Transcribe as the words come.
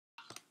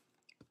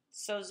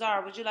So,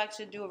 Zara, would you like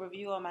to do a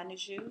review on my new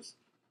shoes?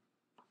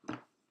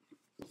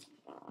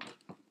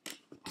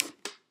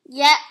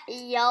 Yeah,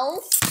 yo.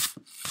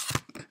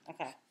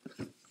 Okay.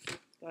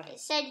 Go ahead. It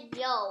said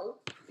yo.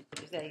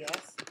 You said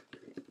yes?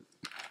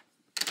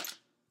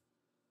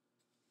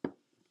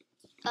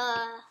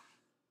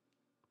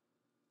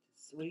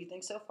 So what do you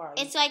think so far?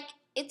 It's like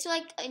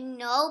a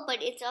no,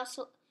 but it's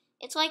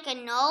like a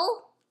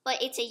no,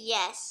 but it's a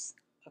yes.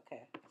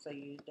 Okay. So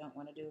you don't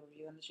want to do a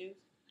review on the shoes?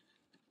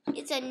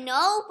 It's a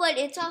no, but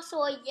it's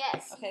also a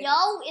yes. Okay.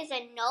 Yo is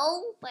a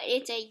no, but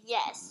it's a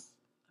yes.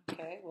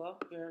 Okay. Well,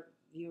 your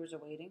viewers are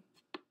waiting.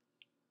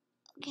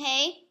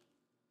 Okay.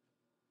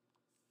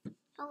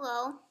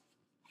 Hello.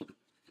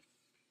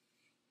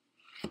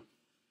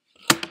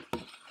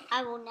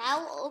 I will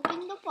now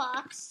open the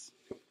box.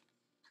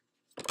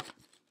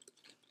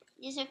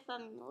 These are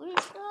from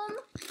Nordstrom.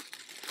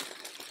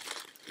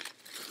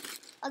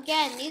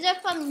 Again, these are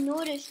from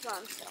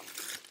Nordstrom, so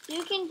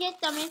you can get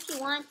them if you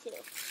want to.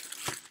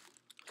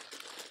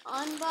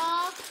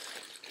 Unbox.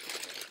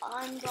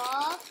 And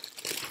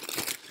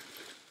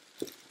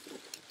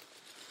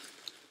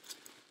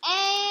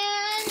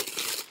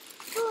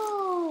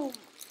boom!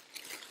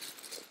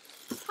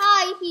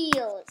 High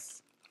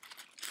heels.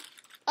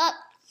 Oh,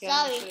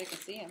 sorry. Make sure they can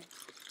see them.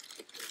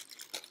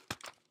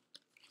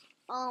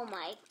 Oh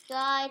my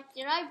god,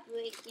 did I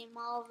break them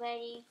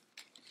already?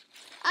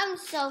 I'm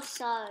so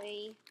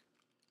sorry.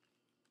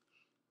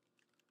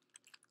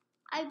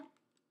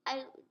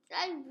 Did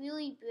I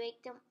really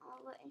break them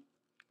already?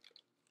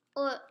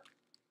 Or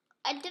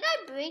did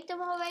I break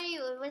them already,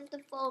 or was the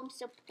foam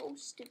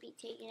supposed to be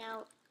taken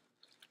out?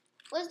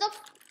 Was the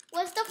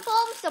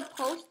foam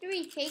supposed to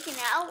be taken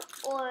out,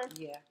 or?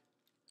 Yeah.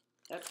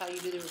 That's how you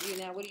do the review.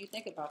 Now, what do you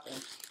think about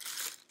them?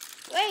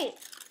 Wait.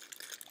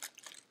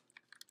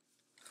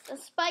 The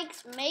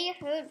spikes may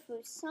hurt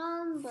for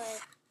some,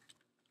 but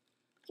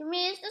to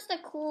me, it's just a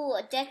cool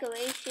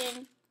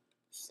decoration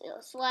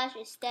slash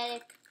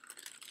aesthetic.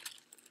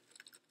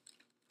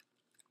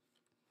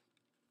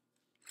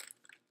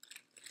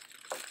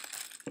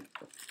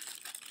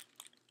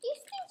 These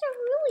things are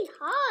really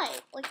high,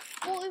 like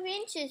 4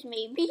 inches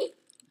maybe.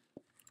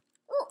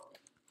 Ooh.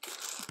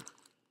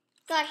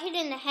 Got hit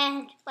in the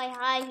head by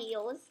high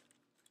heels.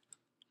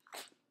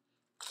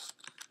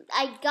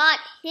 I got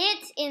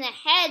hit in the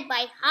head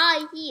by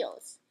high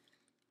heels.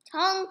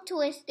 Tongue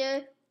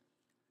twister.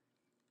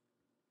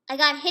 I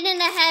got hit in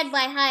the head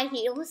by high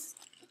heels.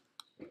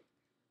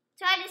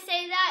 Try to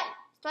say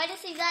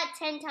that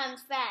 10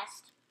 times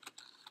fast.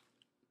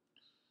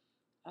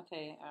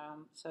 Okay,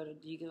 so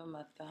do you give them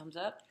a thumbs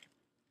up?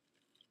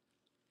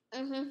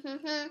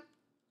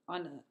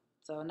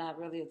 So not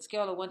really. A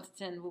scale of 1 to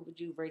 10, what would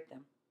you rate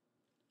them?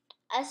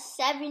 A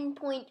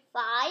 7.5.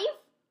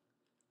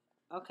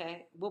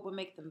 Okay, what would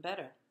make them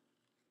better?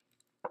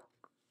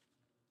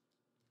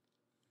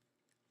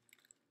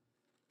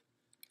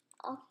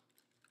 Oh,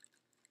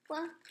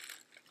 what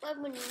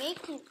would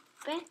make it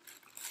better?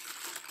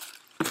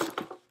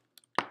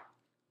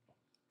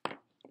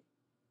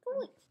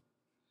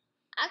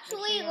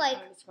 Actually, like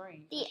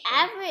the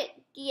average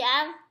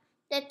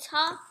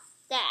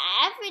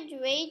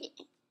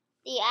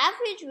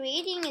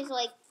rating is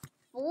like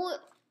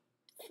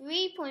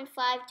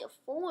 3.5 to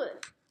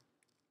 4.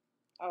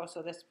 Oh,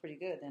 so that's pretty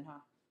good then, huh?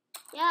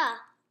 Yeah.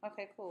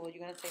 Okay, cool. You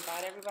gonna say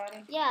bye to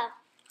everybody? Yeah.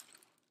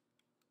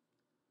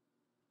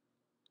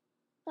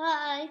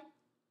 Bye.